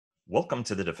Welcome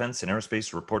to the Defense and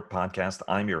Aerospace Report podcast.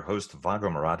 I'm your host, Vago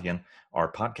Muradian.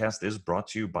 Our podcast is brought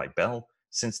to you by Bell.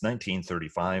 Since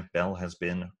 1935, Bell has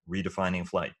been redefining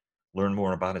flight. Learn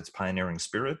more about its pioneering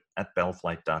spirit at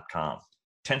bellflight.com.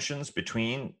 Tensions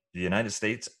between the United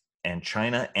States and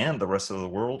China and the rest of the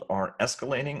world are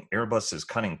escalating. Airbus is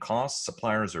cutting costs.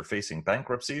 Suppliers are facing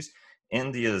bankruptcies.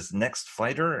 India's next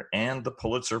fighter and the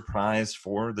Pulitzer Prize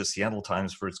for the Seattle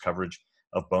Times for its coverage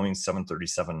of Boeing's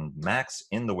 737 MAX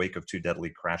in the wake of two deadly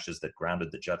crashes that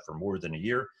grounded the jet for more than a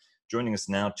year. Joining us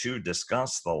now to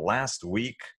discuss the last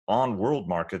week on world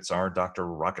markets are Dr.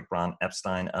 Rocket Ron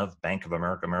Epstein of Bank of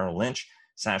America Merrill Lynch,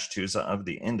 Sash Tusa of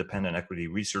the independent equity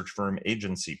research firm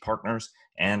Agency Partners,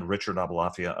 and Richard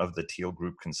Abalafia of the Teal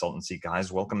Group Consultancy.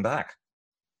 Guys, welcome back.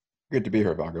 Good to be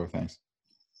here, Vago. Thanks.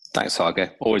 Thanks, Vago.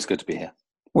 Always good to be here.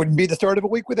 Wouldn't be the start of a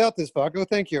week without this, Vago.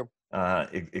 Thank you.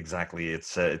 Exactly.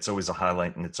 It's always a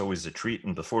highlight and it's always a treat.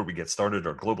 And before we get started,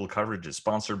 our global coverage is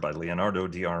sponsored by Leonardo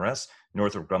DRS.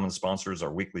 Northrop Grumman sponsors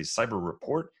our weekly cyber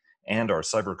report and our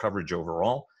cyber coverage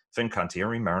overall.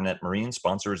 Fincantieri Marinette Marine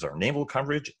sponsors our naval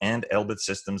coverage, and Elbit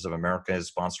Systems of America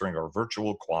is sponsoring our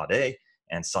virtual Quad A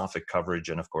and SOFIC coverage.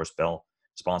 And of course, Bell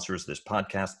sponsors this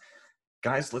podcast.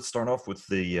 Guys, let's start off with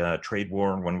the trade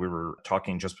war. When we were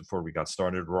talking just before we got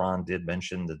started, Ron did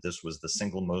mention that this was the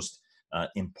single most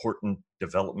important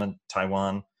development.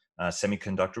 Taiwan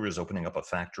Semiconductor is opening up a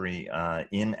factory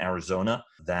in Arizona.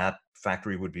 That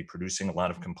factory would be producing a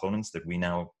lot of components that we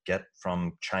now get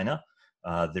from China.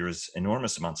 There's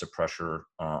enormous amounts of pressure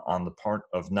on the part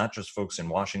of not just folks in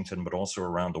Washington, but also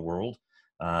around the world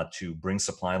to bring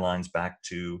supply lines back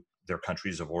to their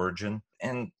countries of origin,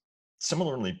 and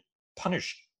similarly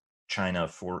punish China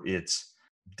for its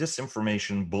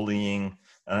disinformation, bullying,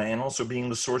 and also being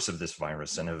the source of this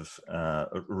virus and of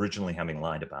originally having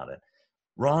lied about it.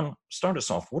 Ron, start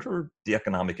us off. What are the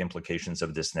economic implications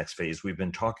of this next phase? We've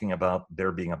been talking about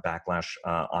there being a backlash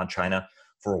on China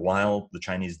for a while. The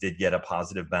Chinese did get a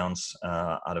positive bounce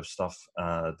out of stuff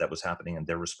that was happening in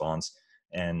their response,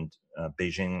 and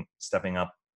Beijing stepping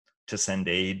up to send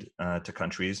aid to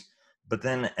countries. But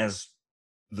then as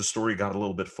the story got a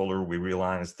little bit fuller, we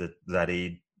realized that that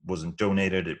aid wasn't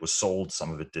donated, it was sold,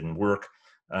 some of it didn't work.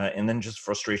 And then just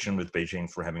frustration with Beijing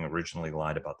for having originally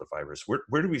lied about the virus.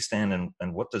 Where do we stand,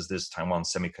 and what does this Taiwan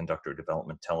Semiconductor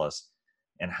development tell us?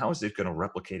 And how is it going to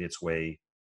replicate its way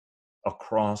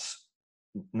across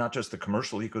not just the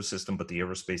commercial ecosystem, but the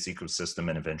aerospace ecosystem,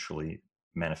 and eventually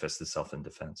manifest itself in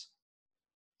defense?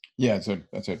 Yeah,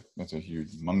 that's a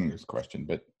huge, humongous question,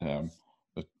 but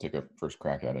let's take a first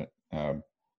crack at it.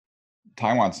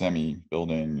 Taiwan Semi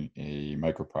building a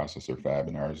microprocessor fab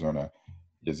in Arizona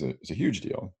is a huge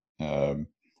deal. Kind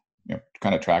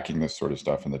of tracking this sort of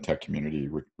stuff in the tech community,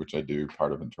 which I do,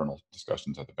 part of internal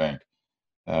discussions at the bank.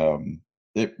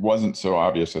 It wasn't so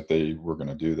obvious that they were going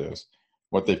to do this.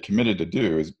 What they've committed to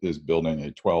do is building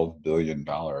a $12 billion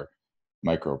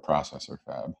microprocessor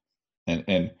fab.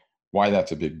 And why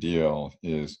that's a big deal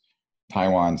is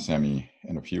Taiwan Semi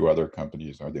and a few other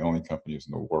companies are the only companies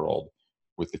in the world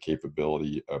with the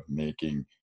capability of making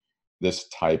this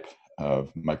type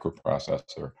of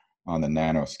microprocessor on the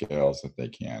nanoscales that they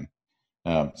can.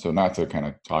 So not to kind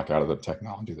of talk out of the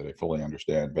technology that I fully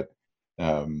understand, but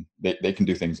they can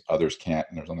do things others can't,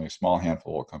 and there's only a small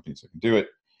handful of companies that can do it.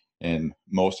 And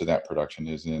most of that production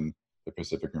is in the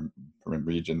Pacific Rim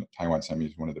region. Taiwan Semi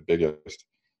is one of the biggest.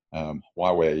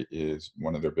 Huawei is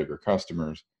one of their bigger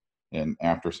customers. And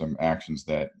after some actions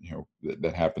that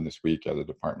happened this week at the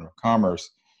Department of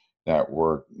Commerce that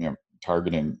were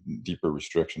targeting deeper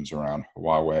restrictions around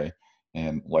Huawei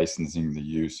and licensing the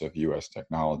use of U.S.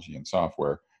 technology and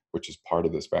software, which is part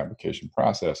of this fabrication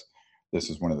process, this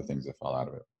is one of the things that fell out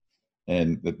of it.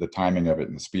 And the timing of it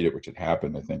and the speed at which it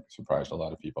happened, I think, surprised a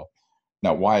lot of people.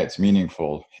 Now, why it's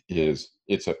meaningful is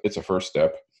it's a first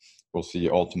step. We'll see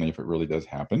ultimately if it really does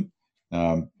happen,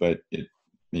 but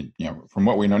from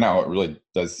what we know now, it really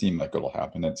does seem like it'll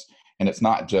happen. It's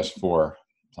not just for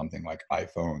something like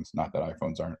iPhones, not that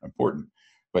iPhones aren't important,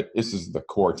 but this is the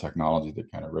core technology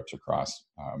that kind of rips across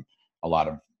a lot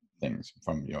of things,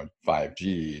 from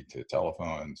 5G to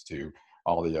telephones to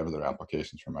all the other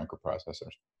applications for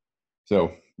microprocessors.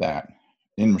 So that,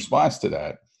 in response to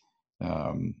that,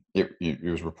 it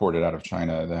was reported out of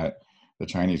China that the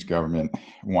Chinese government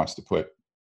wants to put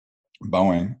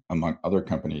Boeing, among other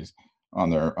companies, on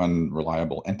their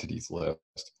unreliable entities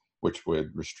list, which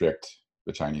would restrict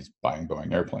the Chinese buying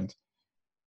Boeing airplanes.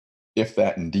 If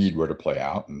that indeed were to play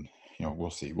out, and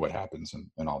we'll see what happens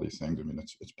and all these things. I mean,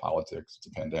 it's politics, it's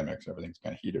a pandemic, so everything's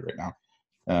kind of heated right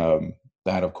now.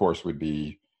 That, of course, would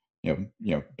be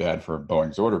bad for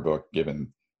Boeing's order book,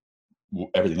 given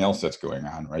everything else that's going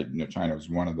on, right? China was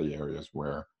one of the areas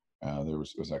where there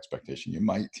was expectation you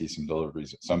might see some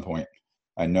deliveries at some point.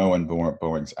 I know in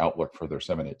Boeing's outlook for their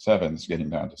 787s getting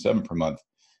down to 7 per month,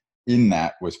 in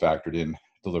that was factored in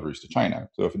deliveries to China.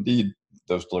 So if indeed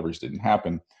those deliveries didn't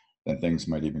happen, then things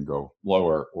might even go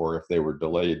lower, or if they were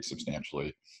delayed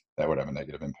substantially, that would have a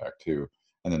negative impact too.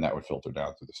 And then that would filter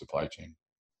down through the supply chain.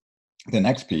 The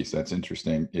next piece that's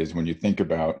interesting is when you think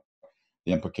about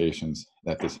the implications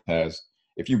that this has,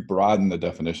 if you broaden the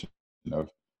definition of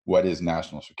what is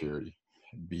national security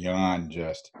beyond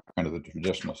just kind of the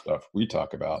traditional stuff we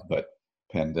talk about, but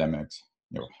pandemics,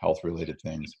 health-related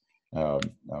things,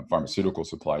 pharmaceutical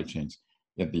supply chains,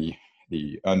 the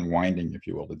unwinding, if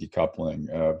you will, the decoupling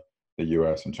of the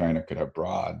U.S. and China could have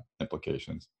broad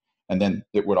implications, and then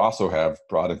it would also have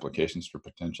broad implications for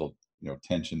potential,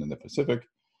 tension in the Pacific,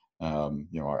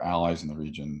 our allies in the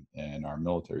region, and our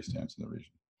military stance in the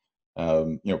region.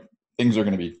 Things are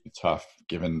going to be tough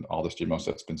given all the stimulus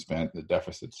that's been spent, the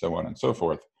deficit, so on and so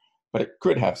forth. But it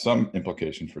could have some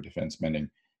implication for defense spending,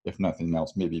 if nothing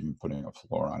else, maybe even putting a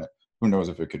floor on it. Who knows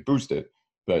if it could boost it?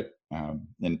 But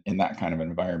in that kind of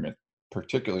environment,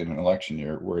 particularly in an election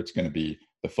year where it's going to be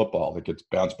the football that gets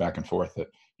bounced back and forth, that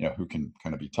who can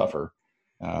kind of be tougher,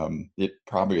 it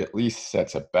probably at least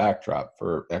sets a backdrop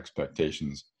for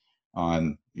expectations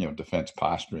on defense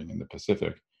posturing in the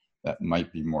Pacific that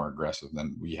might be more aggressive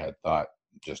than we had thought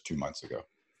just 2 months ago.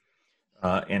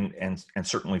 And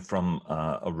certainly from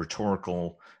a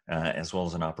rhetorical as well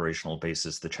as an operational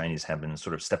basis, the Chinese have been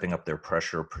sort of stepping up their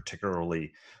pressure,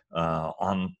 particularly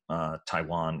on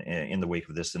Taiwan in the wake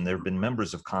of this. And there have been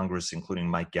members of Congress, including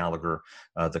Mike Gallagher,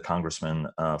 the congressman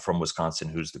from Wisconsin,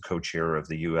 who's the co-chair of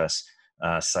the U.S.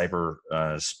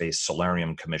 Cyberspace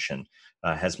Solarium Commission,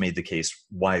 has made the case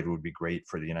why it would be great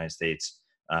for the United States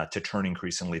to turn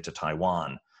increasingly to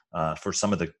Taiwan for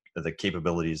some of the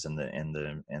capabilities and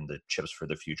the chips for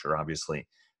the future, obviously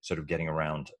sort of getting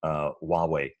around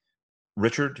Huawei.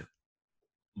 Richard,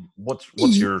 what's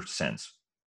your sense?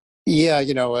 Yeah,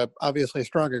 obviously a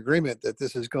strong agreement that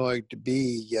this is going to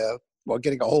be,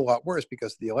 getting a whole lot worse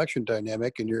because of the election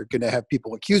dynamic, and you're going to have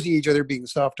people accusing each other, being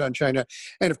soft on China,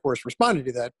 and of course responding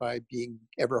to that by being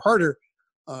ever harder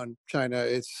on China.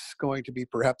 It's going to be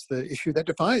perhaps the issue that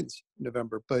defines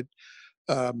November, but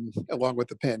along with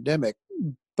the pandemic.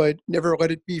 But never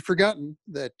let it be forgotten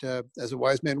that, as a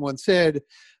wise man once said,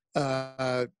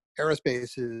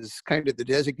 aerospace is kind of the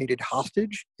designated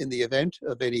hostage in the event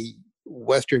of any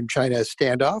Western China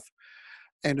standoff.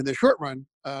 And in the short run,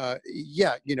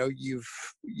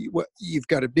 you've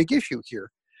got a big issue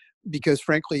here, because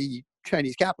frankly,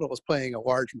 Chinese capital is playing a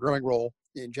large and growing role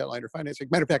in jetliner financing.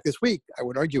 Matter of fact, this week, I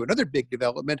would argue another big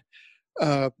development.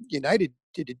 United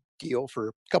did a deal for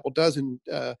a couple dozen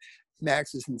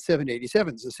Maxes and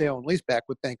 787s, a sale and leaseback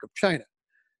with Bank of China.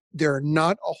 There are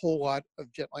not a whole lot of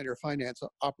jetliner finance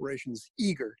operations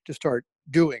eager to start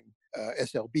doing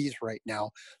SLBs right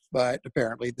now, but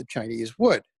apparently the Chinese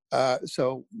would.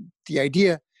 So the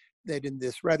idea that in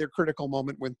this rather critical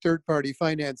moment when third-party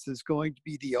finance is going to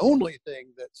be the only thing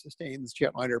that sustains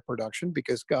jetliner production,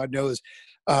 because God knows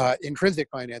intrinsic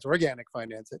finance, organic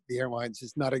finance at the airlines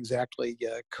is not exactly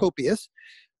copious,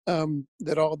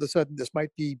 that all of a sudden this might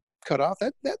be cut off,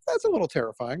 that's a little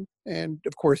terrifying. And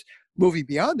of course, moving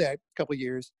beyond that a couple of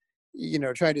years,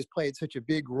 China's played such a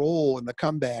big role in the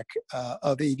comeback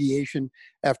of aviation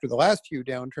after the last few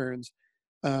downturns.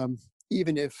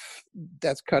 Even if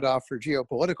that's cut off for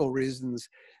geopolitical reasons,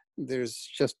 there's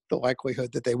just the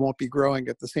likelihood that they won't be growing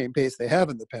at the same pace they have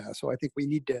in the past. So I think we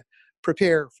need to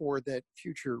prepare for that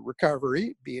future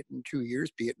recovery, be it in 2 years,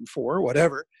 be it in 4,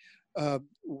 whatever,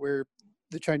 where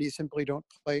the Chinese simply don't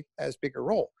play as big a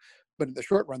role. But in the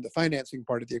short run, the financing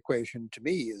part of the equation, to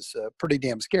me, is pretty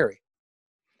damn scary.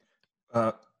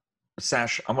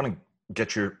 Sash, I want to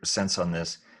get your sense on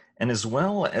this, and as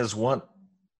well as what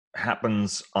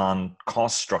happens on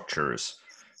cost structures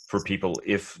for people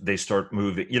if they start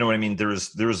moving. You know what I mean? There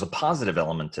is a positive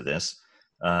element to this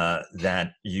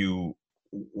that you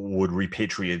would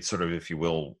repatriate, sort of, if you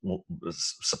will,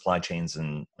 supply chains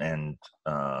and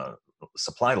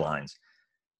supply lines.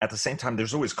 At the same time,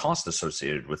 there's always cost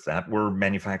associated with that. We're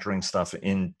manufacturing stuff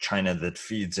in China that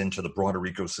feeds into the broader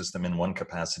ecosystem in one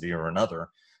capacity or another,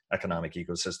 economic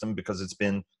ecosystem, because it's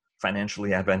been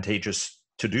financially advantageous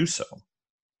to do so.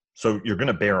 So you're going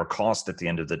to bear a cost at the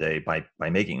end of the day by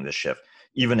making this shift,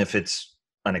 even if it's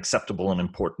an acceptable and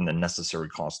important and necessary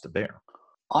cost to bear.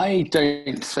 I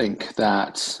don't think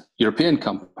that European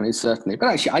companies, certainly, but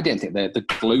actually I don't think that the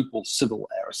global civil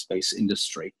aerospace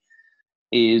industry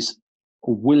is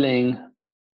willing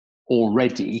or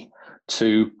ready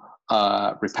to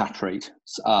repatriate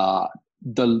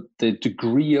the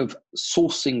degree of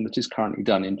sourcing that is currently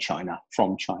done in China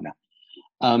from China.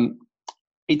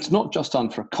 It's not just done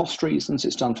for cost reasons,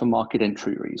 it's done for market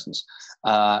entry reasons.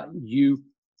 You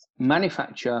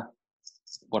manufacture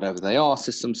whatever they are,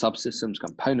 systems, subsystems,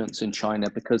 components in China,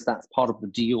 because that's part of the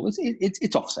deal.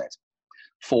 It's offset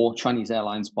for Chinese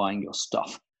airlines buying your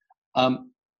stuff.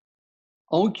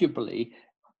 Arguably,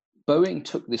 Boeing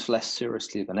took this less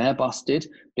seriously than Airbus did,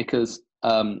 because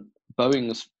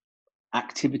Boeing's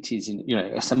activities in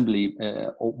assembly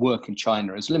or work in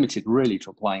China is limited really to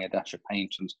applying a dash of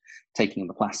paint and taking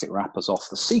the plastic wrappers off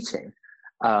the seating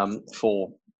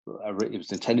it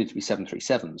was intended to be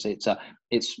 737s.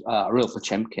 It's a real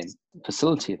Potemkin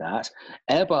facility that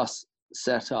Airbus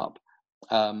set up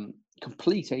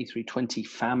complete A320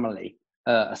 family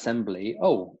assembly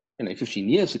 15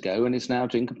 years ago, and is now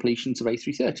doing completions of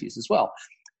A330s as well.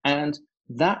 And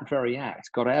that very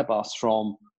act got Airbus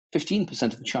from 15%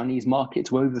 of the Chinese market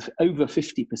to over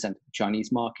 50% of the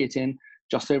Chinese market in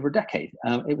just over a decade.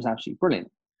 It was absolutely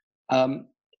brilliant.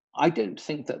 I don't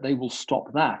think that they will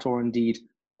stop that, or indeed,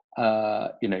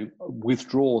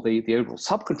 withdraw the overall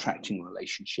subcontracting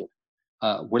relationship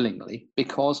willingly,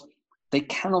 because they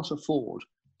cannot afford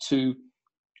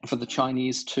for the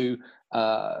Chinese to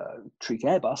treat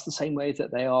Airbus the same way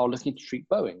that they are looking to treat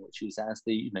Boeing, which is as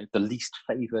the least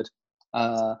favored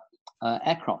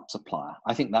aircraft supplier.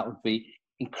 I think that would be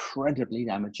incredibly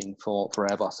damaging for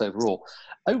Airbus overall.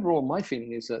 Overall, my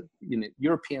feeling is that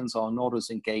Europeans are not as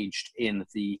engaged in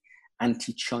the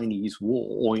anti-Chinese war,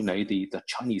 or the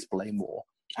Chinese blame war,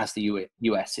 as the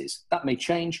US is. That may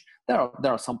change. There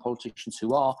are some politicians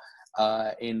who are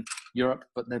in Europe,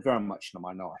 but they're very much in a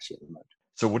minority at the moment.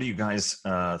 So what do you guys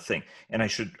think? And I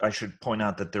should point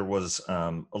out that there was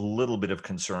a little bit of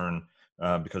concern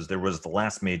because there was the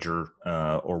last major,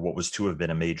 or what was to have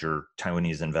been a major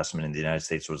Taiwanese investment in the United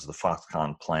States, was the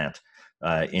Foxconn plant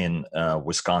in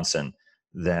Wisconsin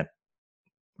that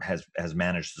has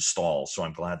managed to stall. So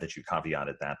I'm glad that you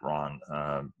caveated that, Ron.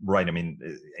 Right. I mean,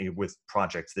 with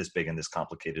projects this big and this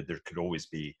complicated, there could always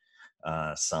be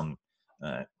something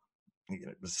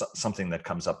that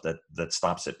comes up that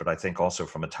stops it. But I think also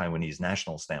from a Taiwanese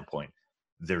national standpoint,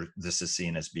 this is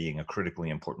seen as being a critically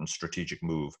important strategic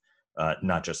move,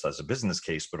 not just as a business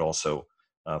case, but also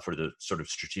for the sort of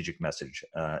strategic message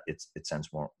it sends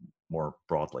more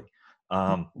broadly.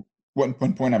 One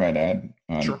point I might add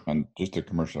Sure. on just the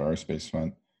commercial aerospace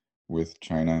front with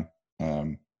China,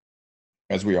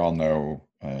 as we all know,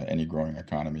 any growing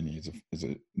economy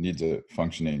needs a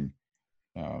functioning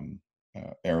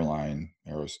airline,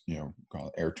 call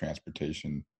it air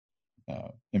transportation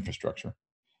infrastructure,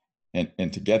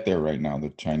 and to get there right now,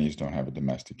 the Chinese don't have a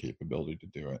domestic capability to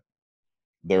do it.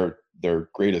 Their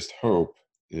greatest hope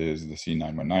is the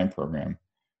C919 program,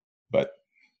 but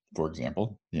for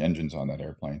example, the engines on that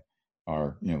airplane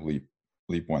are LEAP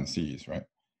 1Cs, right?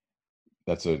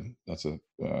 That's a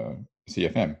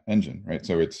CFM engine, right?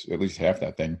 So it's at least half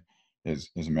that thing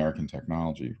is American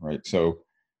technology, right? So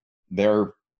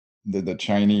the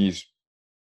Chinese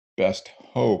best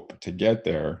hope to get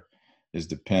there is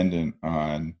dependent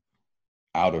on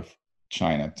out of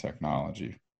China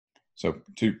technology. So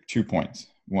two points.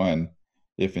 One,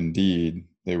 if indeed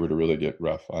they were to really get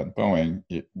rough on Boeing,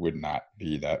 it would not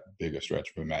be that big a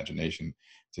stretch of imagination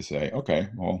to say, okay,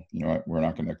 well, you know what, we're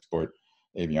not going to export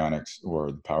avionics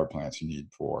or the power plants you need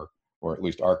or at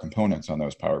least our components on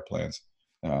those power plants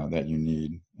that you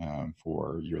need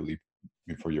for your LEAP,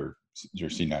 for your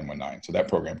C919. So that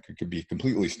program could be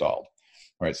completely stalled,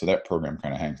 right? So that program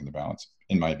kind of hangs in the balance,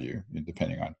 in my view,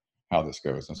 depending on how this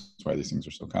goes. That's why these things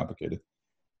are so complicated.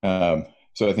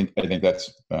 So I think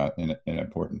that's an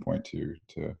important point to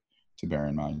bear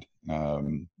in mind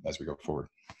as we go forward.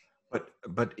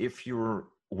 But if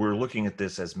we're looking at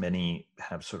this, as many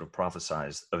have sort of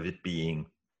prophesized, of it being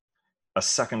a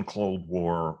second Cold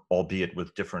War, albeit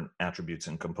with different attributes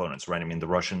and components, right? I mean, the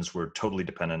Russians were totally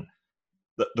dependent.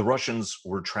 The Russians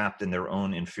were trapped in their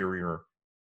own inferior,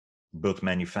 both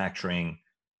manufacturing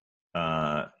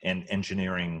and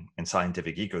engineering and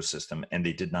scientific ecosystem, and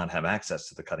they did not have access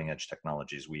to the cutting edge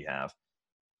technologies we have,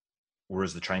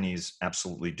 whereas the Chinese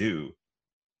absolutely do.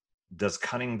 Does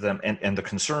cutting them, and the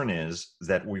concern is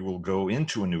that we will go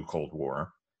into a new Cold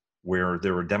War where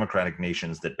there are democratic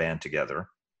nations that band together,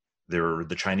 there are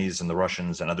the Chinese and the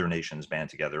Russians and other nations band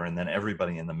together, and then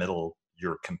everybody in the middle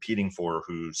you're competing for,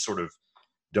 who sort of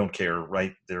don't care,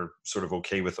 right? They're sort of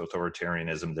okay with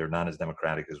authoritarianism, they're not as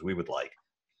democratic as we would like.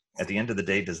 At the end of the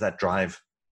day, does that drive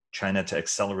China to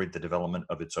accelerate the development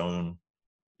of its own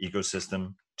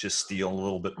ecosystem, to steal a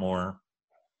little bit more,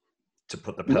 to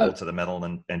put the pedal to the metal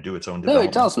and do its own No, development?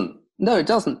 it doesn't. No, it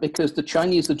doesn't, because the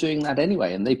Chinese are doing that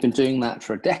anyway, and they've been doing that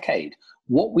for a decade.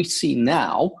 What we see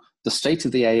now, the state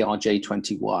of the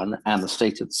ARJ21 and the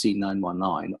state of the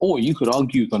C919, or you could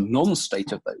argue the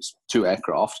non-state of those two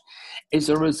aircraft, is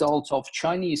a result of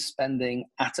Chinese spending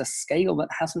at a scale that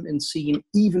hasn't been seen,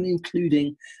 even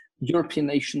including European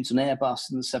nations and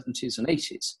Airbus in the 70s and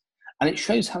 80s. And it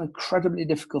shows how incredibly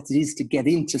difficult it is to get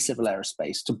into civil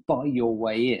aerospace, to buy your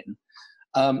way in,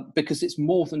 because it's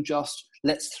more than just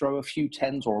let's throw a few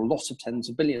tens or a lot of tens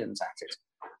of billions at it.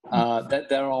 That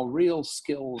there are real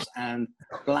skills and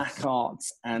black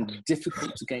arts and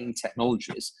difficult to gain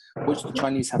technologies, which the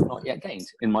Chinese have not yet gained,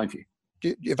 in my view.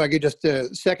 If I could just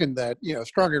second that,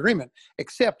 strong agreement,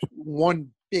 except one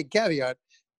big caveat.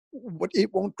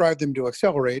 It won't drive them to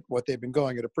accelerate what they've been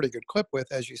going at a pretty good clip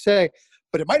with, as you say,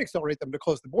 but it might accelerate them to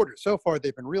close the borders. So far,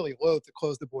 they've been really loath to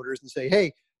close the borders and say,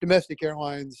 hey, domestic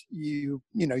airlines, you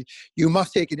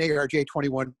must take an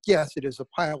ARJ21. Yes, it is a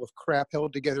pile of crap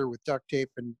held together with duct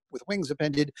tape and with wings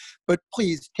appended, but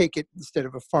please take it instead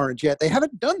of a foreign jet. They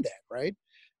haven't done that, right?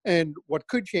 And what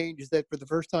could change is that for the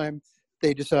first time,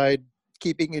 they decide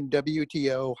keeping in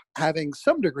WTO, having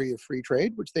some degree of free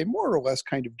trade, which they more or less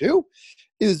kind of do,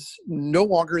 is no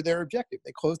longer their objective.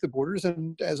 They close the borders,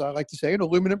 and as I like to say, an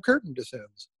aluminum curtain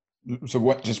descends.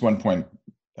 So just one point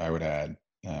I would add,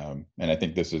 and I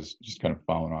think this is just kind of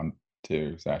following on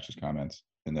to Sash's comments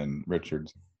and then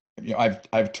Richard's.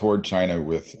 I've toured China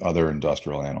with other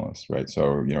industrial analysts, right?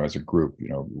 So, as a group,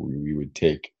 we would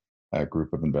take a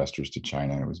group of investors to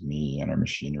China. It was me and our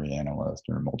machinery analyst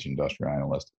or multi-industrial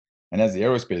analyst. And as the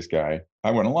aerospace guy,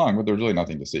 I went along, but there was really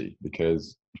nothing to see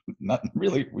because not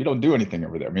really, we don't do anything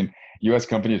over there. I mean, US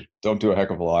companies don't do a heck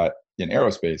of a lot in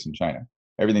aerospace in China.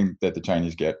 Everything that the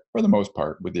Chinese get, for the most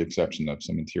part, with the exception of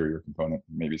some interior component,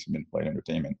 maybe some in-flight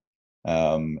entertainment,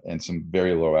 and some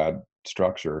very low ad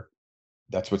structure,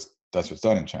 that's what's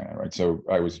done in China, right? So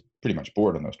I was pretty much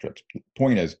bored on those trips. The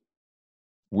point is,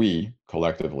 we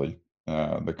collectively,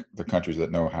 the countries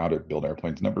that know how to build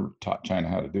airplanes, never taught China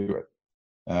how to do it.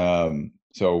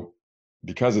 So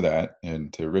because of that,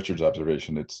 and to Richard's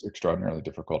observation, it's extraordinarily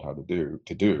difficult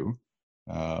to do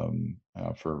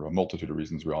for a multitude of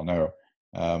reasons we all know.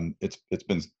 It's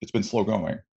been slow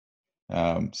going.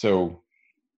 So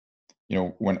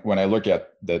when I look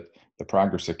at the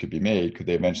progress that could be made, could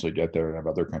they eventually get there and have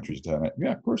other countries done it?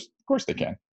 Yeah, of course they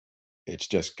can. It's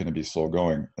just going to be slow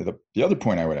going. The other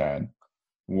point I would add,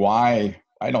 why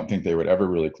I don't think they would ever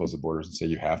really close the borders and say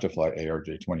you have to fly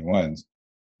ARJ21s.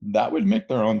 That would make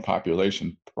their own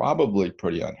population probably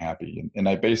pretty unhappy. And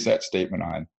I base that statement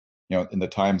on, in the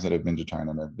times that I've been to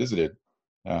China and I've visited,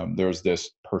 there's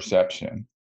this perception.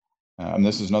 And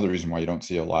this is another reason why you don't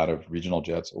see a lot of regional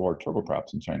jets or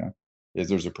turboprops in China, is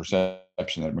there's a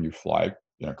perception that when you fly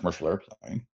a commercial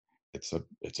airplane, it's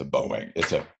a Boeing.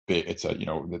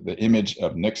 The image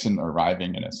of Nixon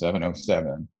arriving in a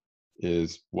 707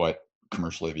 is what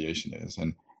commercial aviation is.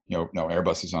 And now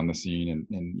Airbus is on the scene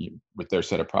and with their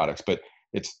set of products, but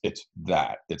it's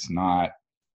not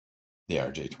the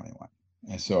RJ21.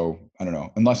 And so I don't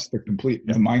know, unless the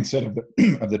mindset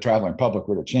of the traveling public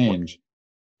were to change.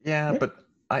 Yeah, right? But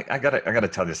I gotta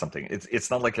tell you something.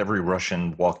 It's not like every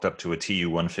Russian walked up to a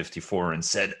Tu-154 and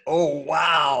said, "Oh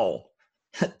wow,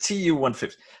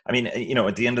 Tu-150." I mean,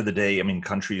 at the end of the day, I mean,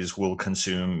 countries will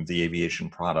consume the aviation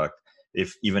product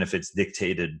even if it's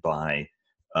dictated by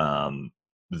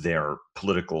their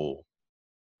political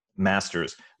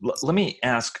masters. Let me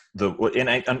ask and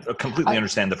I completely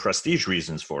understand the prestige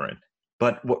reasons for it,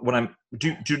 but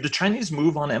do the Chinese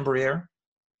move on Embraer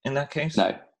in that case?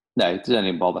 No, it doesn't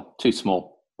even bother. Too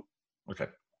small. Okay.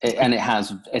 And it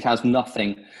has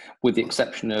nothing, with the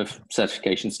exception of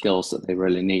certification skills, that they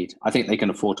really need. I think they can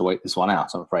afford to wait this one out,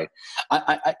 I'm afraid.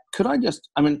 I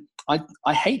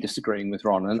hate disagreeing with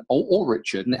Ron or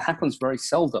Richard, and it happens very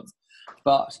seldom,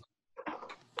 but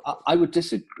I would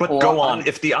disagree. But go on.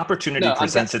 If the opportunity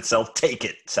presents itself, take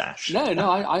it, Sash. No,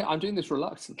 I'm doing this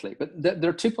reluctantly. But there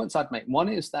are 2 points I'd make. One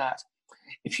is that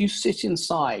if you sit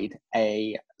inside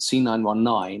a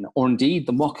C919, or indeed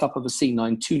the mock-up of a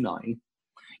C929,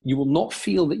 you will not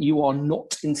feel that you are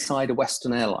not inside a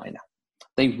Western airliner.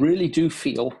 They really do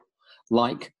feel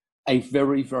like a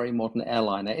very, very modern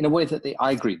airliner in a way that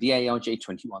I agree, the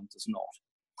ARJ21 does not.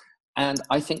 And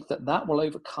I think that will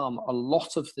overcome a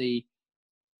lot of the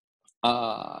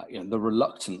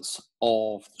reluctance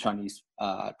of the Chinese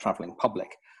traveling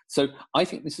public. So I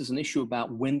think this is an issue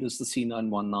about when does the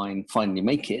C919 finally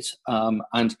make it?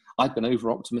 And I've been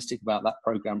over-optimistic about that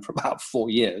program for about 4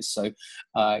 years. So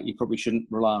you probably shouldn't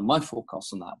rely on my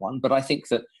forecast on that one. But I think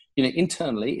that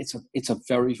internally, it's a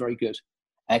very, very good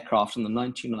aircraft, and the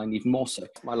 929 even more so.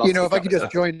 If I could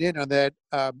just join in on that,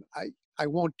 I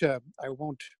won't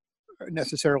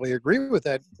necessarily agree with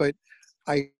that, but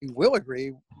I will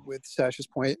agree with Sasha's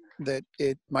point that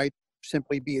it might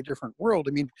simply be a different world.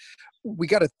 I mean, we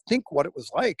got to think what it was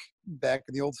like back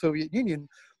in the old Soviet Union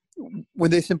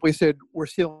when they simply said, we're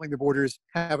sealing the borders,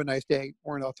 have a nice day,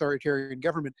 we're an authoritarian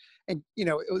government. And,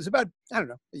 it was about, I don't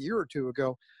know, a year or two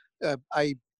ago,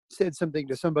 I said something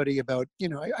to somebody about,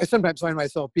 I sometimes find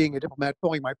myself being a diplomat,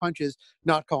 pulling my punches,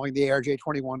 not calling the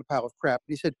ARJ-21 a pile of crap.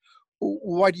 And he said,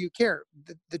 why do you care?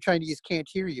 The Chinese can't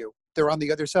hear you. They're on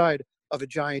the other side of a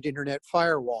giant internet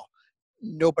firewall.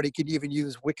 Nobody can even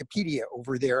use Wikipedia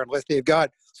over there unless they've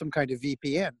got some kind of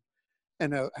VPN.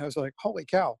 And I was like, holy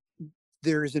cow,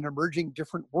 there's an emerging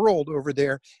different world over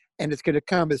there. And it's going to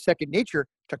come as second nature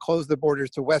to close the borders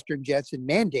to Western jets and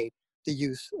mandate the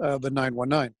use of the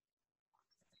 919.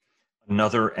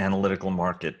 Another analytical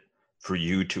market for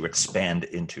you to expand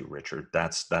into, Richard.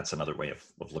 That's another way of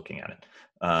looking at it.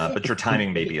 But your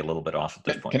timing may be a little bit off at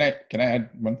this point. Can I add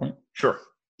one point? Sure.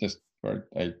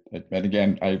 And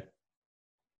again, I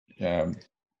have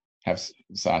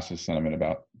Sasha's sentiment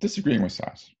about disagreeing with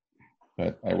Sasha,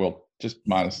 but I will just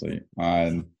modestly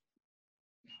on,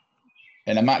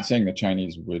 and I'm not saying the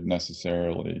Chinese would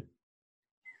necessarily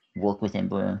work with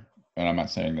Embraer, and I'm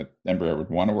not saying that Embraer would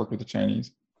want to work with the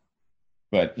Chinese,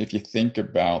 but if you think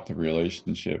about the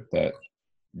relationship that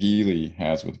Geely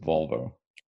has with Volvo,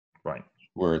 right,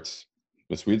 where it's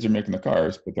the Swedes are making the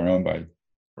cars, but they're owned by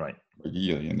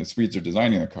Geely, and the Swedes are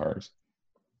designing the cars.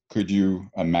 Could you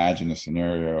imagine a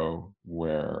scenario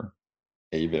where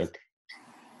AVIC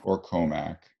or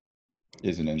Comac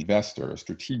is an investor, a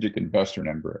strategic investor in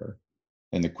Embraer,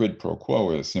 and the quid pro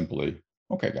quo is simply,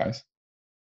 okay, guys,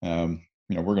 we're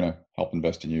going to help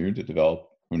invest in you to develop,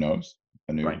 who knows,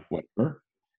 a new whatever.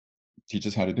 Teach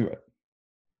us how to do it.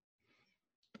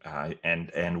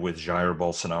 And with Jair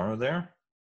Bolsonaro there,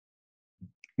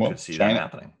 well, could see China, that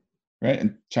happening. Right,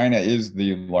 and China is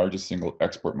the largest single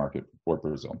export market for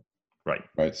Brazil.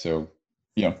 Right. So,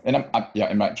 and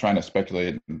I'm not trying to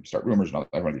speculate and start rumors and all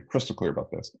that. I want to be crystal clear about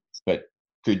this. But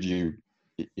could you,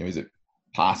 is it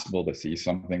possible to see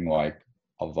something like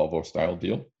a Volvo style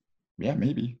deal? Yeah,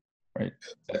 maybe. Right.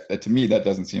 To me, that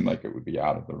doesn't seem like it would be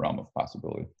out of the realm of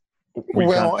possibility.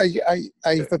 Well,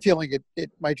 I have a feeling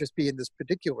it might just be in this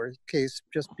particular case,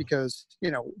 just because,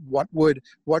 what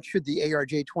should the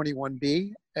ARJ-21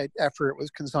 be after it was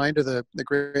consigned to the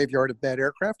graveyard of bad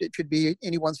aircraft? It should be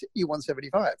any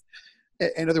E-175.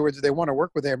 In other words, if they want to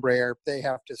work with Embraer, they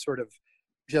have to sort of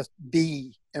just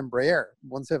be Embraer.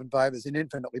 175 is an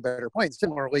infinitely better plane.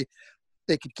 Similarly,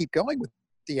 they could keep going with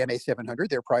the NA700,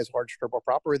 their prize large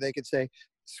turboprop, or they could say,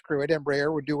 screw it,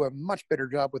 Embraer would do a much better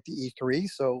job with the E3,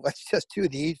 so let's just do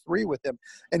the E3 with them.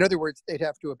 In other words, they'd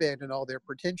have to abandon all their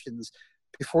pretensions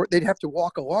before, they'd have to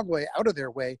walk a long way out of their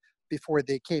way before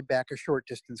they came back a short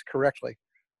distance correctly.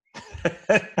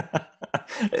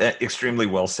 Extremely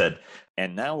well said.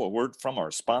 And now a word from our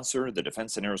sponsor. The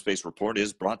Defense and Aerospace Report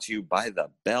is brought to you by the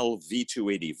Bell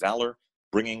V-280 Valor,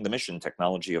 bringing the mission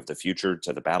technology of the future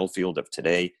to the battlefield of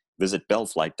today. Visit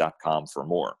bellflight.com for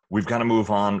more. We've got to move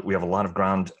on. We have a lot of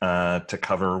ground to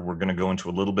cover. We're going to go into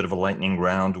a little bit of a lightning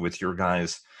round with your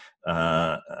guys'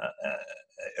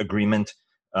 agreement.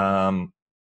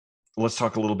 Let's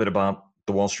talk a little bit about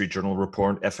the Wall Street Journal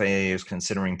report. FAA is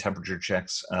considering temperature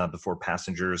checks before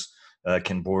passengers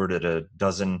can board at a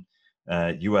dozen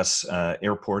U.S.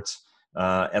 airports.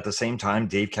 At the same time,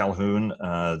 Dave Calhoun,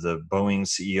 the Boeing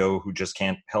CEO who just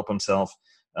can't help himself,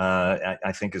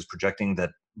 I think is projecting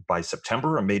that by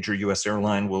September, a major U.S.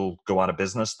 airline will go out of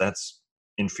business. That's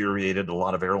infuriated a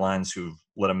lot of airlines who've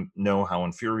let them know how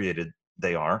infuriated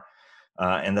they are.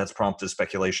 And that's prompted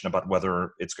speculation about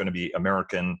whether it's going to be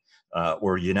American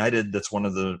or United. That's one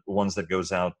of the ones that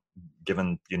goes out,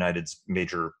 given United's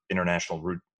major international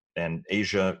route and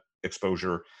Asia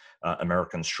exposure,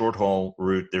 American's short-haul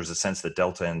route. There's a sense that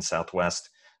Delta and Southwest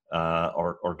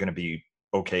are going to be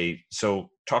okay. So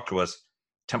talk to us.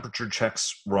 Temperature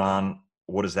checks, Ron,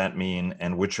 what does that mean?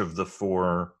 And which of the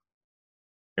four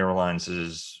airlines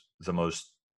is the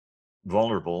most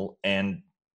vulnerable? And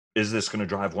is this going to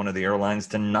drive one of the airlines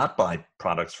to not buy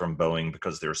products from Boeing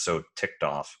because they're so ticked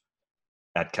off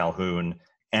at Calhoun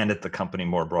and at the company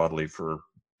more broadly for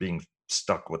being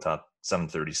stuck without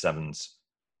 737s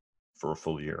for a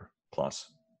full year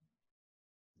plus?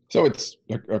 So it's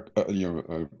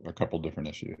a couple different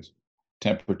issues.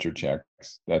 Temperature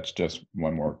checks, that's just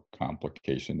one more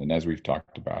complication. And as we've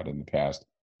talked about in the past,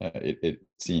 it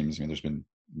seems, there's been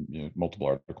multiple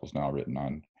articles now written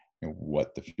on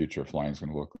what the future of flying is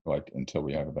going to look like until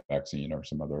we have a vaccine or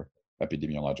some other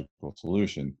epidemiological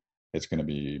solution. It's going to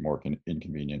be more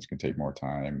inconvenience, can take more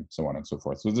time, so on and so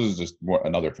forth. So this is just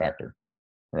another factor,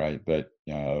 right? But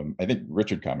I think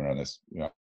Richard commented on this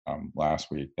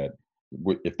last week, that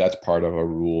if that's part of a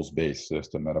rules-based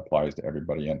system that applies to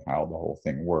everybody and how the whole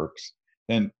thing works,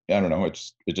 then I don't know. It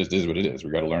just is what it is.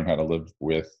 We got to learn how to live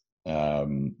with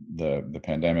the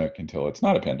pandemic until it's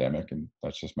not a pandemic, and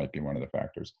that just might be one of the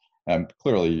factors.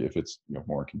 Clearly, if it's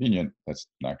more convenient, that's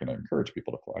not going to encourage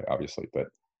people to fly, obviously. But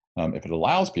if it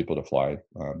allows people to fly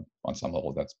on some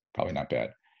level, that's probably not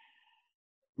bad.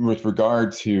 With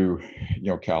regard to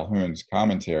Calhoun's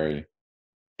commentary,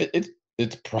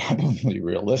 it's probably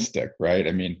realistic, right?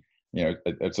 I mean, I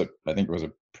think it was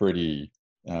a pretty.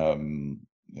 I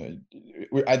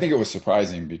think it was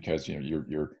surprising because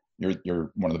you're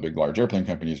one of the big large airplane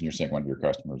companies, and you're saying one of your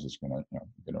customers is going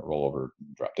to roll over,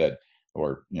 drop dead,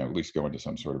 or at least go into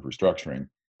some sort of restructuring,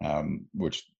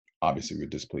 which obviously would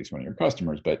displease one of your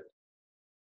customers. But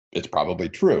it's probably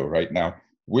true, right? Now,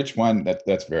 which one?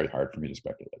 That's very hard for me to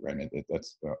speculate, right?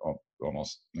 That's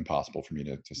almost impossible for me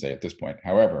to say at this point.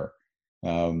 However,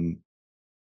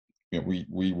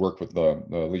 we work with the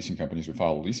leasing companies. We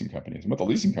follow leasing companies, and what the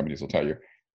leasing companies will tell you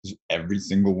is every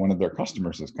single one of their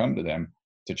customers has come to them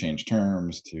to change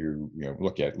terms, to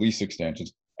look at lease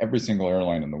extensions. Every single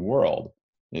airline in the world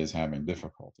is having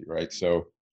difficulty, right? So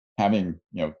having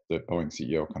the Boeing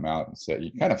CEO come out and say,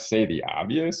 you kind of say the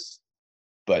obvious,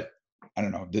 but I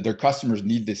don't know, did their customers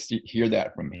need to hear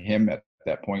that from him at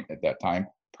that point, at that time?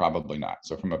 Probably not.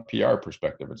 So from a PR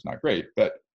perspective, it's not great,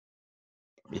 but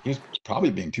he's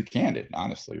probably being too candid,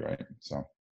 honestly, right? So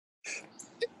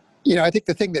I think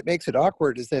the thing that makes it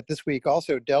awkward is that this week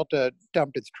also Delta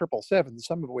dumped its 777s,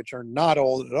 some of which are not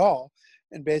old at all,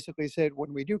 and basically said,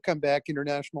 when we do come back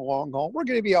international long haul, we're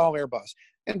going to be all Airbus.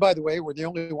 And by the way, we're the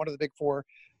only one of the big four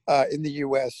in the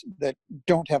US that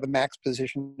don't have a max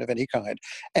position of any kind.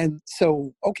 And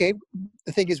so, okay,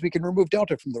 the thing is we can remove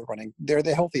Delta from the running. They're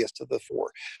the healthiest of the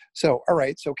four. So, all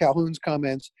right, so Calhoun's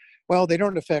comments, well, they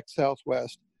don't affect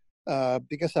Southwest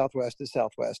because Southwest is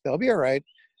Southwest. They'll be all right.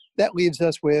 That leaves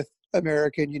us with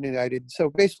American United. So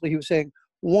basically he was saying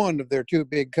one of their two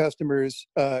big customers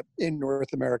in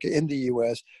North America, in the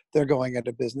US, they're going out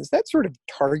of business. That sort of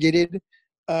targeted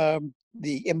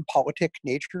the impolitic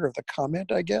nature of the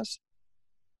comment, I guess.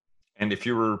 And if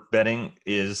you were betting,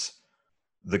 is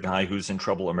the guy who's in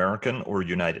trouble American or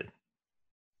United?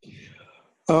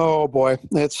 Oh boy,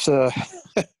 that's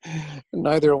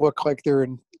neither look like they're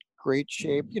in great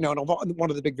shape. And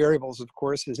one of the big variables, of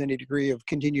course, is any degree of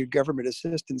continued government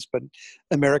assistance. But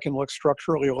American looks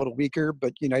structurally a little weaker,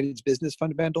 but United's business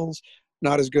fundamentals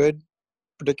not as good,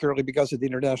 particularly because of the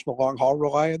international long haul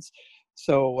reliance.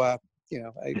 So,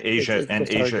 Asia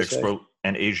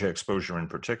exposure in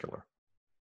particular.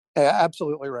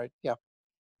 Absolutely right. Yeah.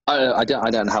 I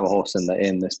don't have a horse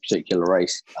in this particular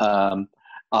race. I'm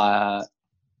not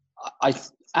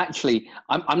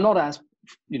as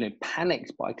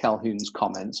panicked by Calhoun's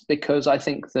comments, because I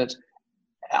think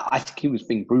he was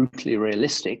being brutally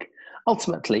realistic.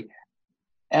 Ultimately,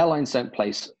 airlines don't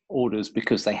place orders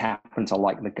because they happen to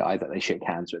like the guy that they shake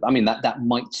hands with. I mean, that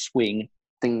might swing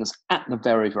things at the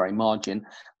very, very margin,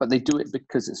 but they do it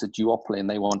because it's a duopoly and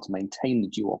they want to maintain the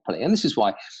duopoly. And this is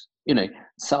why,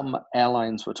 some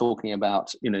airlines were talking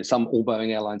about, some all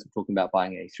Boeing airlines were talking about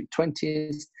buying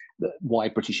A320s. Why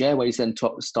British Airways then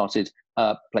started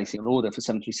placing an order for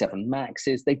 737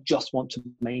 MAXs. They just want to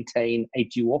maintain a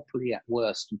duopoly at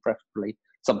worst, and preferably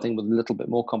something with a little bit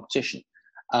more competition.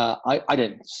 I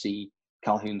don't see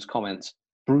Calhoun's comments,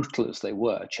 brutal as they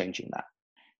were, changing that.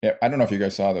 Yeah, I don't know if you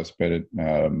guys saw this, but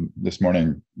this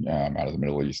morning out of the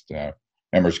Middle East,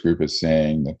 Emirates Group is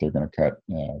saying that they're going to cut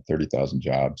 30,000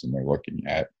 jobs, and they're looking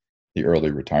at the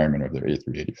early retirement of their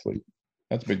A380 fleet.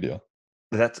 That's a big deal.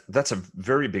 That's a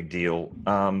very big deal.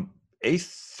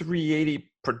 A380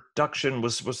 production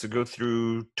was supposed to go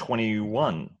through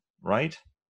 21, right?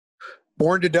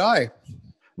 Born to die.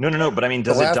 No. But I mean,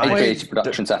 does it die? A380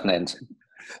 production's at an end.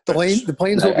 The planes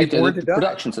will be born to die.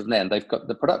 Production's at an end. They've got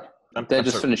the product. They're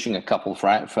just finishing a couple for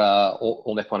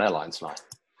all Nippon Airlines now.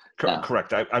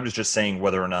 Correct. I was just saying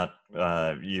whether or not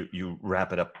you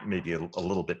wrap it up maybe a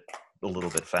little bit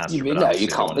faster. You can't.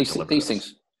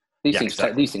 These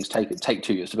things take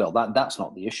 2 years to build. That's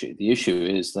not the issue. The issue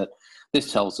is that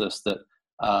this tells us that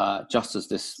just as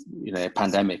this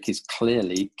pandemic is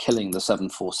clearly killing the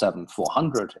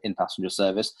 747-400 in passenger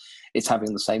service, it's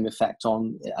having the same effect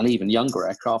on an even younger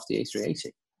aircraft, the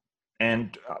A380.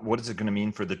 And what is it going to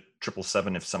mean for the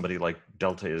 777 if somebody like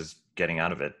Delta is getting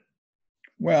out of it?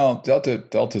 Well,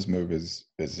 Delta's move is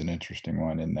an interesting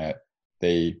one in that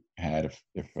they had,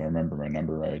 if I remember my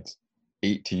number right,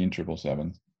 18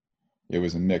 777s. It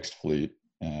was a mixed fleet.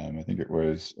 I think it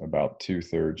was about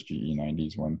 2/3 GE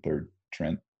 90s, 1/3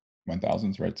 Trent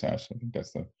 1000s, right, Sash? I think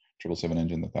that's the 777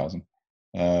 engine, the 1000.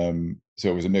 So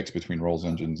it was a mix between Rolls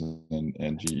engines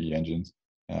and GE engines.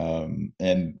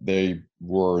 And they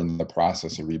were in the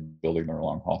process of rebuilding their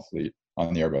long haul fleet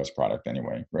on the Airbus product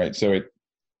anyway, right? So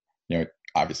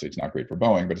obviously it's not great for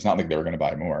Boeing, but it's not like they were going to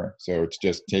buy more. So it's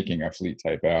just taking a fleet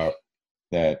type out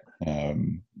that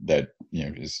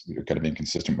is kind of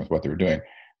inconsistent with what they were doing.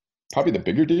 Probably the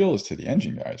bigger deal is to the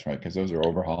engine guys, right? Because those are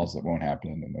overhauls that won't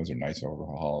happen, and those are nice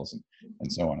overhauls,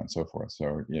 and so on and so forth.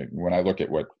 So when I look at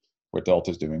what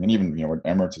Delta's doing, and even what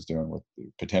Emirates is doing, what they're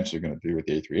potentially going to do with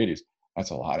the A380s, that's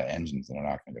a lot of engines that are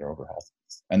not going to get overhauled.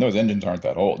 And those engines aren't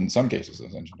that old. In some cases,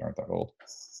 those engines aren't that old.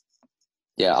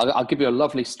 Yeah, I'll give you a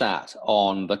lovely stat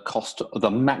on the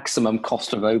maximum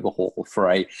cost of overhaul for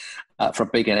a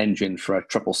big engine for a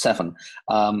 777.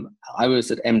 I was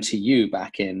at MTU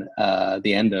back in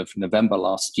the end of November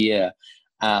last year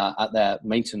at their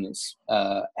maintenance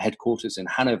headquarters in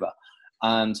Hanover,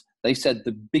 and they said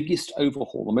the biggest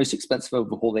overhaul, the most expensive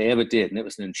overhaul they ever did, and it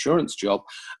was an insurance job,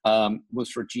 was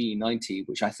for a GE90,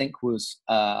 which I think was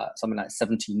something like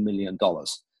 $17 million.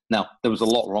 Now, there was a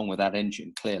lot wrong with that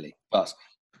engine, clearly, but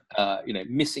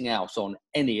missing out on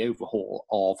any overhaul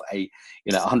of a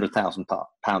 100,000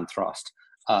 pound thrust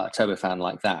turbofan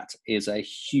like that is a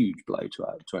huge blow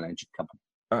to an engine company.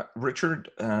 Richard,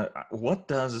 what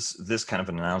does this kind of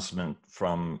an announcement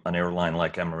from an airline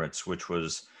like Emirates, which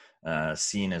was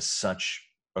seen as such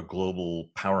a global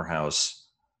powerhouse,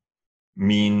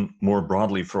 mean more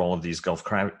broadly for all of these Gulf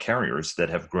carriers that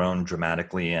have grown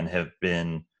dramatically and have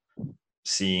been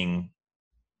seeing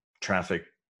traffic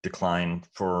decline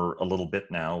for a little bit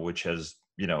now, which has,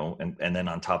 and then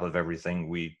on top of everything,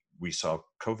 we saw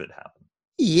COVID happen?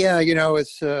 Yeah,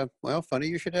 it's, funny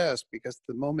you should ask, because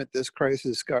the moment this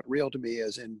crisis got real to me,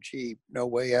 as in, gee, no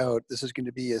way out, this is going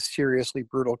to be a seriously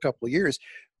brutal couple of years,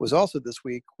 was also this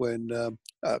week when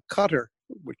Qatar,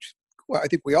 which I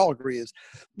think we all agree is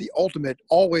the ultimate,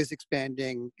 always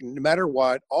expanding, no matter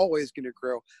what, always going to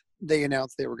grow, they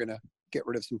announced they were going to get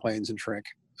rid of some planes and shrink.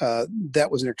 That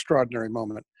was an extraordinary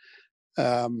moment.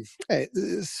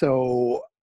 So,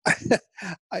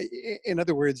 in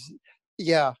other words,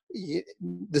 yeah,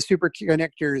 the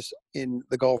superconnectors in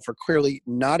the Gulf are clearly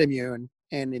not immune,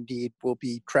 and indeed will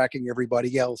be tracking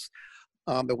everybody else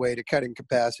on the way to cutting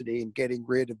capacity and getting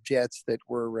rid of jets that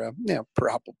were,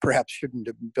 perhaps shouldn't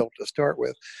have been built to start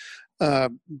with.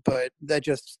 But that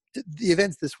just, the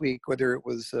events this week, whether it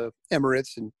was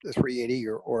Emirates and the 380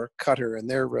 or Qatar and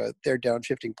their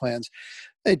downshifting plans,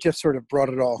 it just sort of brought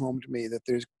it all home to me that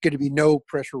there's going to be no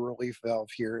pressure relief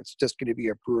valve here. It's just going to be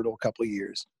a brutal couple of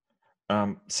years.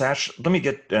 Sash, let me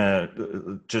get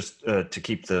just to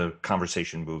keep the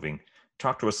conversation moving.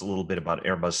 Talk to us a little bit about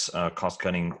Airbus cost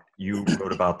cutting. You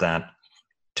wrote about that.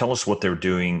 Tell us what they're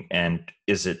doing, and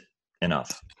is it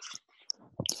enough?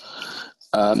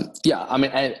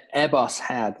 Airbus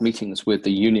had meetings with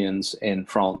the unions in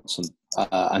France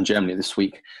and Germany this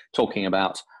week, talking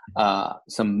about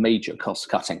some major cost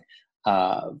cutting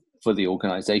for the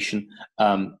organization.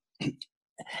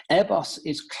 Airbus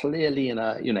is clearly in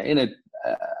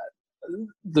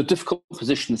the difficult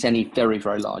position that any very,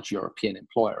 very large European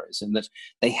employer is, in that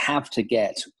they have to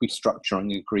get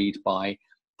restructuring agreed by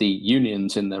the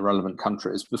unions in the relevant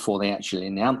countries before they actually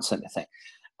announce anything.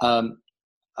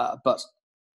 But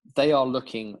they are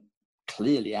looking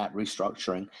clearly at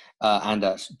restructuring and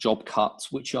at job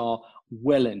cuts, which are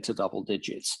well into double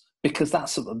digits, because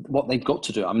that's what they've got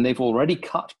to do. I mean, they've already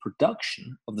cut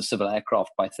production of the civil aircraft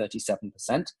by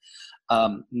 37%,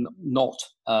 not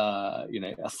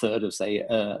a third as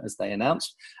they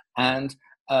announced, and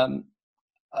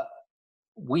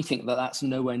we think that that's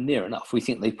nowhere near enough. We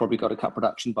think they've probably got to cut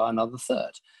production by another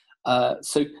third.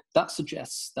 So that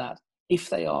suggests that if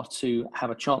they are to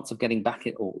have a chance of getting back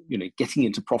it, or getting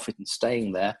into profit and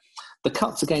staying there, the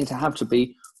cuts are going to have to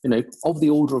be of the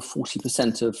order of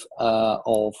 40% of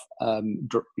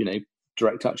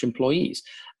direct touch employees,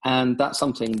 and that's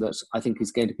something that I think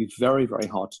is going to be very, very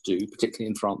hard to do, particularly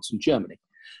in France and Germany.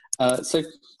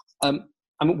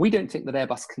 We don't think that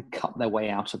Airbus can cut their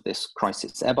way out of this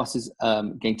crisis. Airbus is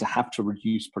going to have to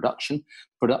reduce production.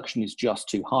 Production is just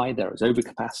too high. There is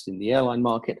overcapacity in the airline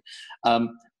market,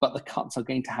 but the cuts are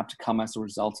going to have to come as a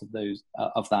result of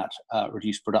that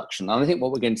reduced production. And I think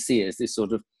what we're going to see is this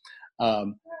sort of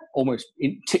almost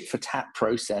tit for tat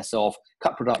process of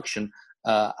cut production,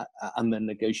 and then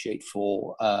negotiate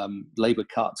for labor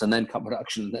cuts, and then cut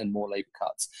production, and then more labor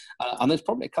cuts. And there's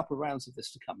probably a couple of rounds of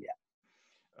this to come yet.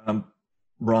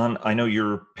 Ron, I know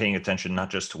you're paying attention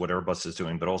not just to what Airbus is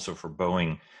doing, but also for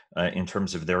Boeing in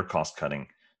terms of their cost cutting.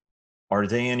 Are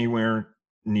they anywhere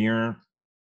near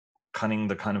cutting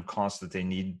the kind of costs that they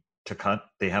need to cut?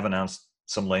 They have announced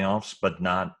some layoffs, but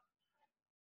not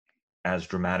as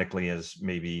dramatically as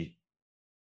maybe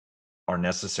are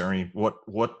necessary.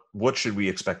 What should we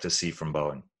expect to see from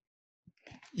Boeing?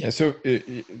 Yeah, so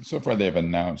so far they've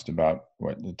announced about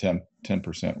the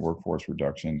 10% workforce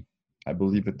reduction. I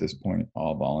believe at this point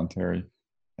all voluntary,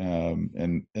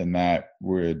 and that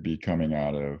would be coming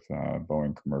out of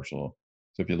Boeing Commercial.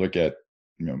 So if you look at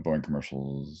Boeing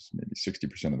Commercial's maybe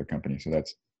 60% of the company, so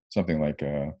that's something like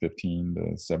 15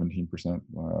 to 17%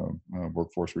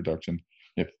 workforce reduction.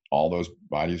 If all those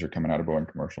bodies are coming out of Boeing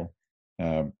Commercial,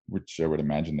 which I would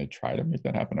imagine they try to make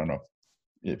that happen. I don't know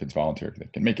if it's voluntary, if they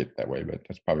can make it that way, but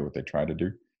that's probably what they try to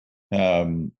do.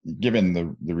 Given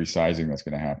the resizing that's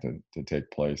going to have to take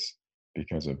place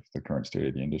because of the current state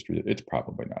of the industry, it's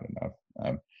probably not enough.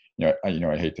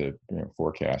 I hate to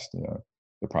forecast the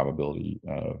probability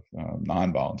of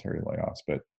non-voluntary layoffs,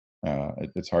 but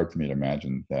it's hard for me to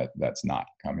imagine that that's not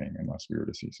coming unless we were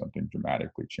to see something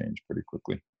dramatically change pretty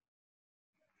quickly.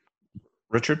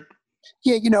 Richard?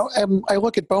 Yeah, I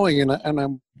look at Boeing and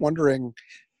I'm wondering,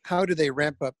 how do they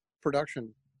ramp up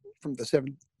production from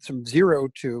 0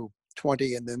 to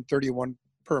 20 and then 31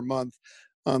 per month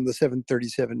on the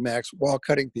 737 MAX while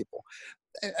cutting people?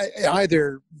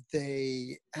 Either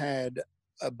they had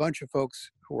a bunch of folks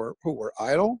who were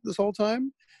idle this whole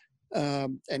time,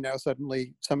 and now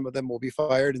suddenly some of them will be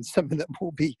fired and some of them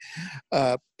will be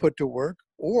put to work,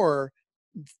 or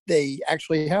they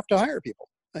actually have to hire people.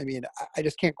 I mean, I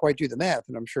just can't quite do the math,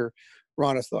 and I'm sure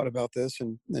Ron has thought about this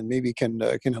and maybe can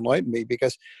enlighten me,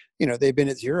 because they've been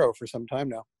at 0 for some time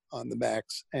now on the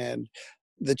MAX, and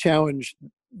the challenge,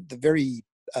 the very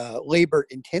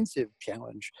labor-intensive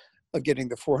challenge of getting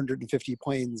the 450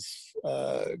 planes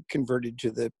converted to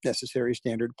the necessary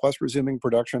standard, plus resuming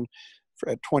production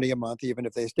at 20 a month, even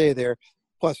if they stay there.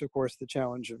 Plus, of course, the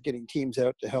challenge of getting teams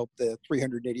out to help the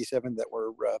 387 that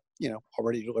were,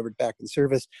 already delivered back in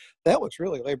service. That looks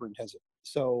really labor intensive.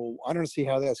 So I don't see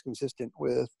how that's consistent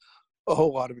with a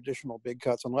whole lot of additional big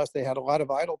cuts, unless they had a lot of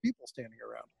idle people standing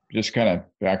around. Just kind of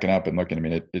backing up and looking, I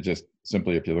mean, it just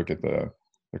simply, if you look at the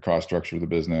cost structure of the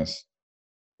business,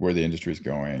 where the industry is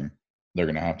going, they're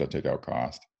going to have to take out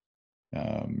cost.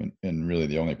 And really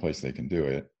the only place they can do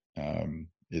it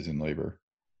is in labor.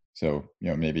 So,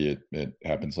 maybe it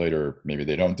happens later, maybe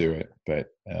they don't do it, but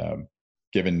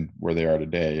given where they are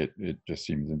today, it just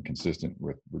seems inconsistent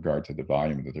with regard to the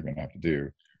volume that they're going to have to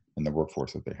do and the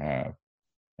workforce that they have.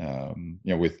 And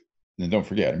don't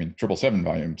forget, I mean, 787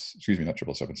 volumes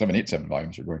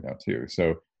are going down too.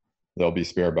 So there'll be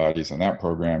spare bodies on that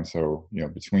program. So,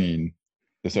 between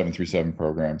the 737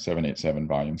 program, 787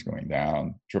 volumes going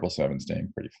down, 777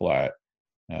 staying pretty flat,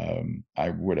 I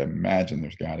would imagine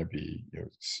there's got to be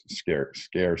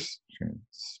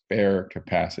spare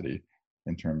capacity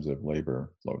in terms of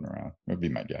labor floating around. That would be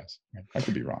my guess. I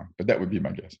could be wrong, but that would be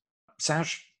my guess.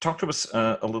 Sash, talk to us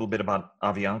a little bit about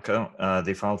Avianca.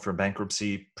 They filed for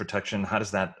bankruptcy protection. How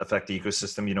does that affect the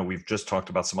ecosystem? We've just talked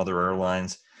about some other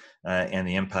airlines and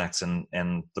the impacts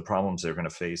and the problems they're going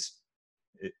to face.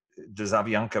 Does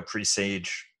Avianca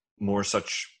presage more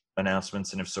such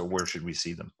announcements? And if so, where should we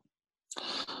see them?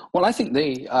 Well, I think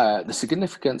the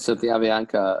significance of the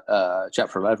Avianca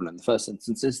Chapter 11 in the first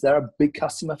instance is they're a big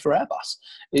customer for Airbus.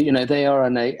 They are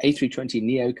an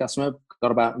A320neo customer,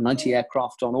 got about 90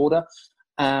 aircraft on order,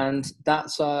 and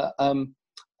that's they're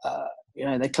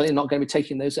clearly not going to be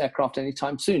taking those aircraft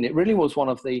anytime soon. It really was one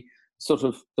of the sort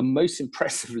of the most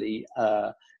impressively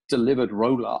delivered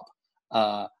roll-up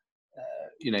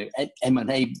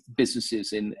M&A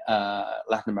businesses in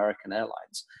Latin American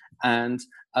airlines, and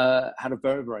has a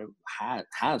very, very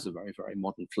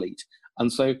modern fleet.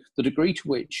 And so the degree to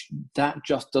which that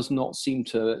just does not seem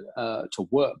to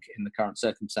work in the current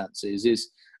circumstances is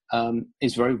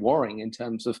very worrying in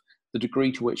terms of the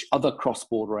degree to which other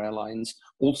cross-border airlines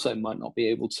also might not be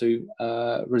able to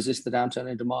resist the downturn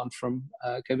in demand from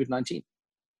COVID-19.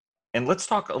 And let's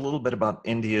talk a little bit about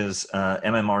India's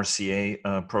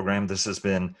MMRCA program. This has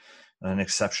been an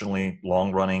exceptionally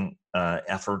long-running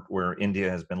effort where India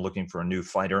has been looking for a new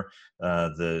fighter.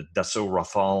 The Dassault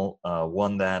Rafale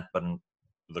won that, but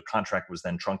the contract was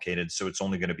then truncated. So it's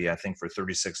only going to be, I think, for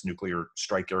 36 nuclear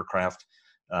strike aircraft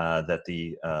that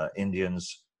the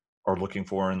Indians are looking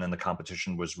for. And then the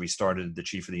competition was restarted. The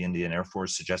chief of the Indian Air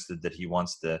Force suggested that he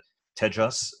wants the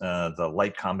Tejas, the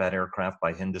light combat aircraft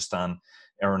by Hindustan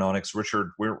Aeronautics.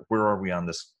 Richard, where are we on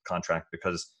this contract?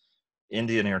 Because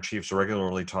Indian air chiefs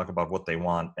regularly talk about what they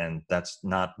want, and that's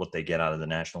not what they get out of the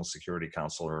National Security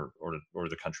Council or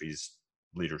the country's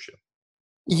leadership.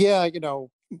 Yeah,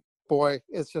 boy,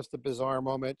 it's just a bizarre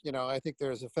moment. I think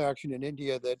there's a faction in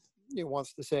India that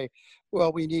wants to say,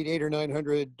 well, we need 800 or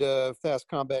 900 fast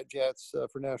combat jets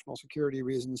for national security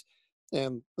reasons.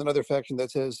 And another faction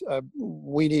that says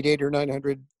we need 800 or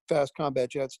 900 fast combat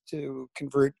jets to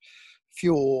convert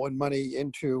fuel and money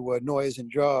into noise and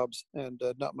jobs, and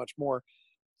not much more.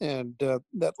 And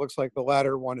that looks like the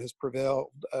latter one has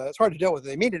prevailed. It's hard to deal with.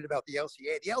 They made it about the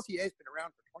LCA. The LCA has been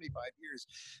around for 25 years,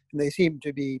 and they seem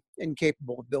to be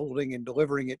incapable of building and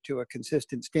delivering it to a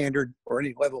consistent standard or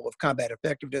any level of combat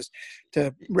effectiveness.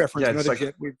 To reference another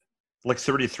jet, like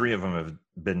 33 of them have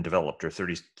been developed, or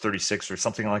 36 or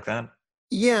something like that.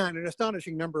 Yeah, and an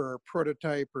astonishing number are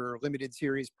prototype or limited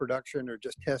series production or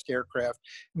just test aircraft.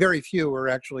 Very few are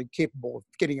actually capable of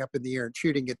getting up in the air and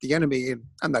shooting at the enemy, and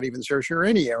I'm not even so sure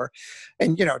any are.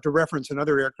 And, to reference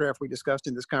another aircraft we discussed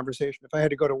in this conversation, if I had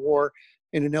to go to war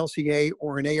in an LCA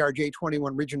or an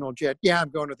ARJ-21 regional jet, yeah, I'm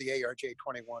going to the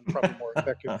ARJ-21, probably more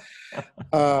effective.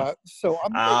 So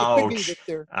it could be that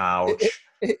they're... Ouch.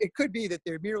 It could be that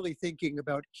they're merely thinking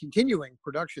about continuing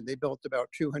production. They built about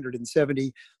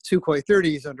 270 Sukhoi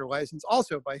 30s under license,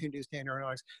 also by Hindustan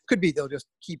Aeronautics. Could be they'll just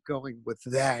keep going with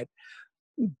that.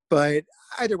 But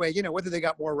either way, whether they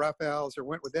got more Rafales or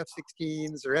went with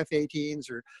F-16s or F-18s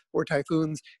or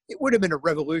Typhoons, it would have been a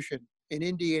revolution in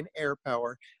Indian air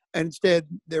power. And instead,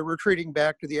 they're retreating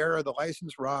back to the era of the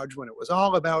license Raj, when it was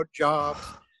all about jobs.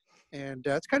 And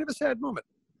it's kind of a sad moment.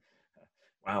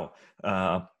 Wow.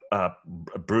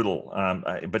 Brutal.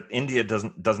 But India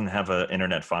doesn't have an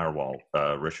internet firewall,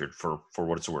 Richard, for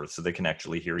what it's worth, so they can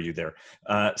actually hear you there.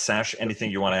 Sash,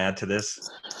 anything you want to add to this?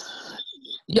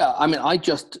 Yeah, I mean, I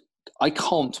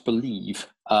can't believe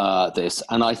this,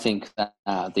 and I think that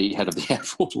the head of the Air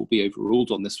Force will be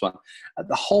overruled on this one.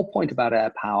 The whole point about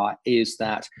air power is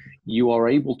that you are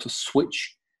able to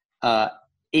switch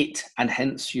it, and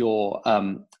hence your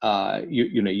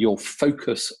your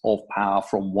focus of power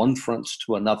from one front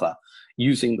to another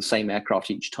using the same aircraft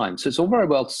each time. So it's all very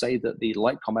well to say that the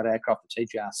light combat aircraft, the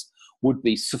Tejas, would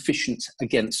be sufficient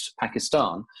against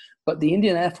Pakistan, but the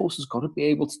Indian Air Force has got to be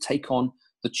able to take on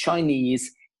the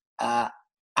Chinese at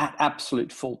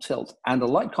absolute full tilt. And a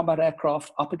light combat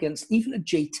aircraft up against even a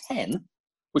J-10,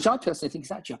 which I personally think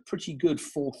is actually a pretty good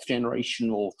fourth generation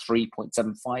or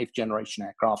 3.75 generation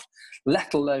aircraft,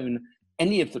 let alone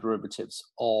any of the derivatives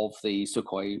of the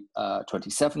Sukhoi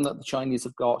 27 that the Chinese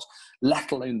have got,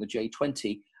 let alone the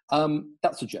J-20.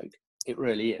 That's a joke. It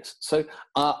really is. So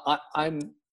I'm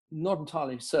not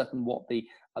entirely certain what the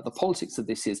politics of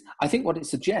this is. I think what it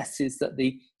suggests is that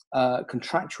the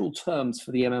contractual terms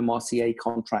for the MMRCA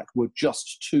contract were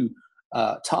just too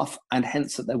tough, and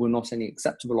hence that there were not any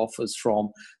acceptable offers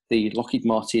from the Lockheed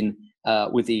Martin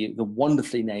with the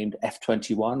wonderfully named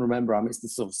F-21. Remember, it's the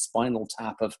sort of Spinal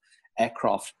Tap of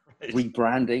aircraft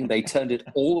rebranding. They turned it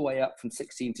all the way up from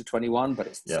 16 to 21, but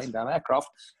it's the same damn aircraft.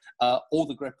 Or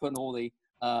the Gripen, or the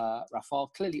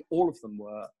Rafale. Clearly, all of them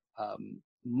were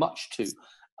much too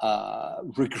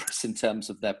rigorous in terms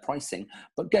of their pricing.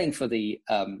 But going for the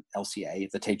LCA,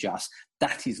 the Tejas,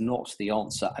 that is not the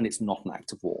answer, and it's not an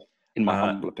act of war, in my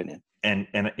humble opinion. And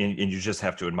you just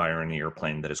have to admire an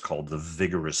airplane that is called the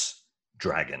Vigorous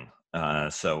Dragon.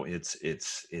 So it's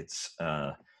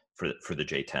for the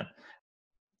J-10.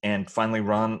 And finally,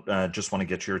 Ron, just want to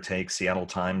get your take. Seattle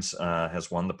Times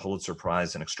has won the Pulitzer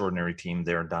Prize, an extraordinary team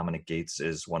there. Dominic Gates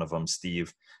is one of them,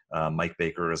 Steve, Mike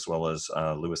Baker, as well as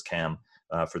Louis Kam,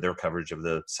 for their coverage of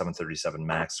the 737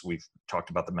 MAX. We've talked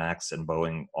about the MAX and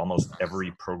Boeing almost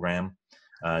every program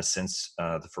since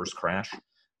the first crash,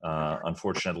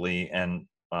 unfortunately. And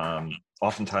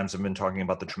oftentimes I've been talking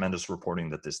about the tremendous reporting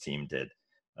that this team did.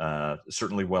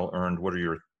 Certainly well earned. What are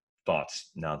your thoughts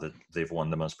now that they've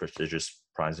won the most prestigious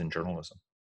prize in journalism?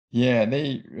 Yeah,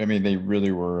 they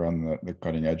really were on the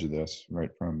cutting edge of this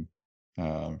right from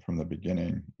the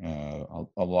beginning.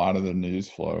 A lot of the news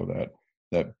flow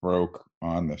that broke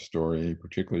on the story,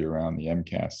 particularly around the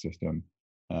MCAS system,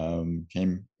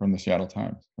 came from the Seattle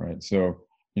Times, right? So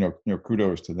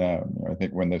kudos to them. I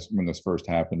think when this first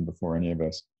happened, before any of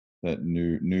us that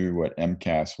knew what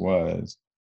MCAS was,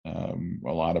 a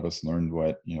lot of us learned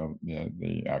what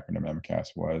the acronym MCAS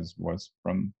was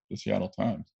from the Seattle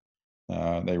Times.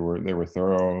 They were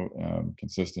thorough,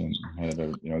 consistent, had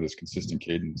this consistent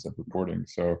cadence of reporting.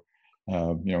 So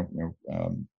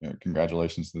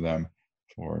congratulations to them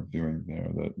for doing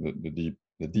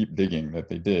the deep digging that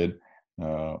they did,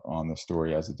 on the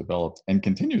story as it developed and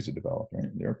continues to develop.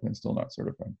 Right, the airplane's still not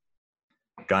certified.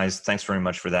 Guys, thanks very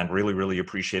much for that. Really, really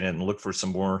appreciate it, and look for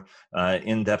some more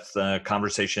in-depth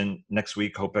conversation next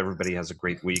week. Hope everybody has a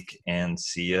great week, and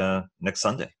see you next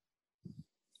Sunday.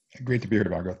 Great to be here,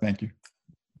 Vago. Thank you.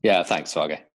 Yeah, thanks,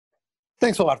 Vago.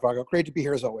 Thanks a lot, Vago. Great to be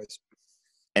here as always.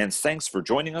 And thanks for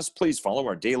joining us. Please follow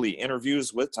our daily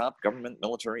interviews with top government,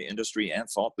 military, industry, and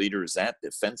thought leaders at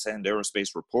Defense and Aerospace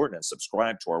Report, and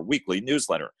subscribe to our weekly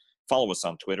newsletter. Follow us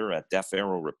on Twitter at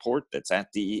DefAero Report. That's at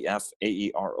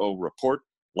DEFAERO Report.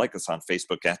 Like us on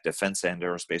Facebook at Defense and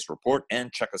Aerospace Report,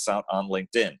 and check us out on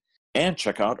LinkedIn. And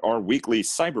check out our weekly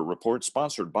cyber report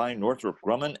sponsored by Northrop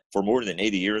Grumman. For more than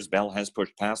 80 years, Bell has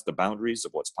pushed past the boundaries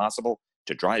of what's possible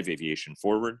to drive aviation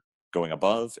forward, going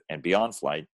above and beyond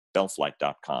flight.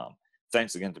 Bellflight.com.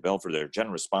 Thanks again to Bell for their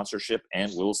generous sponsorship,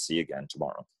 and we'll see you again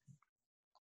tomorrow.